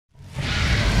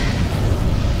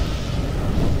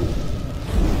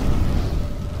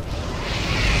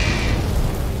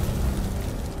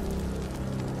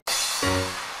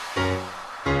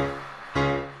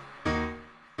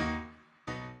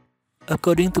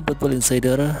According to Football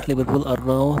Insider, Liverpool are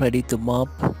now ready to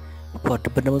mop for the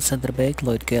Bournemouth centre-back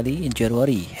Lloyd Kelly in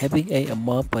January, having a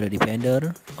mop for the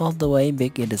defender all the way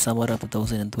back in the summer of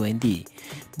 2020.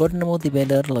 Bournemouth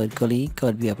defender Lloyd Kelly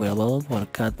could be available for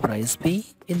cut price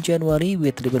fee in January,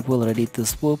 with Liverpool ready to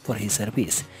swoop for his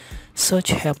service. Such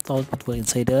have told Football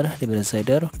Insider. The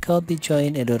Insider could be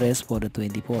joined in the race for the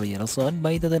 24-year-old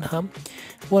by Tottenham,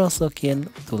 who are also keen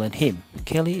to land him.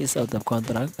 Kelly is out of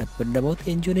contract at Bournemouth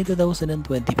in June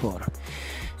 2024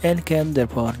 and can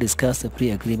therefore discuss a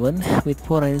pre-agreement with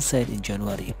foreign side in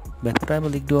January. But Premier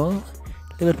League duo,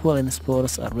 Liverpool and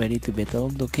Spurs are ready to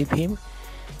battle to keep him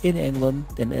in England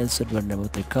and ensure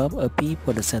Bournemouth recoup a fee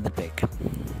for the centre-back.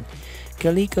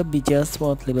 Kelly could be just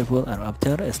what Liverpool are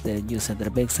after as their new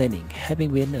centre-back signing,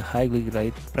 having been a highly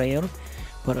rated player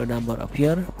for a number of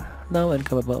years now and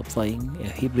capable of playing a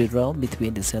hybrid role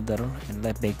between the centre and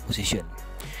left-back position.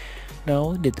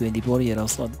 Now, the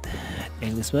 24-year-old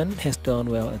Englishman has done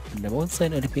well at Bournemouth,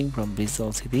 signing from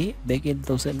Bristol City back in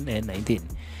 2019,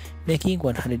 making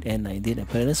 119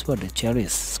 appearances for the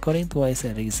Cherries, scoring twice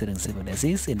and registering 7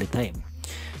 assists in the time.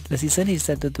 The season he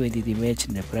started 20 matches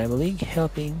in the Premier League,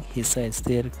 helping his side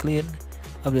steer clear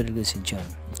of the relegation zone.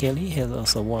 Kelly has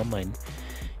also won 9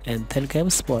 and 10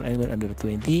 caps for England under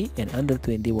 20 and under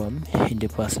 21 in the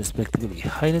past respectively,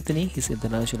 highlighting his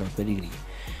international pedigree.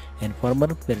 And former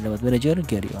Bournemouth manager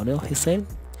Gary O'Neill has said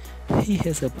he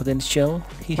has a potential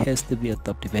he has to be a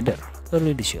top defender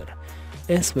early this year,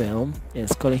 as well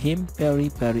as calling him very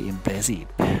impressive.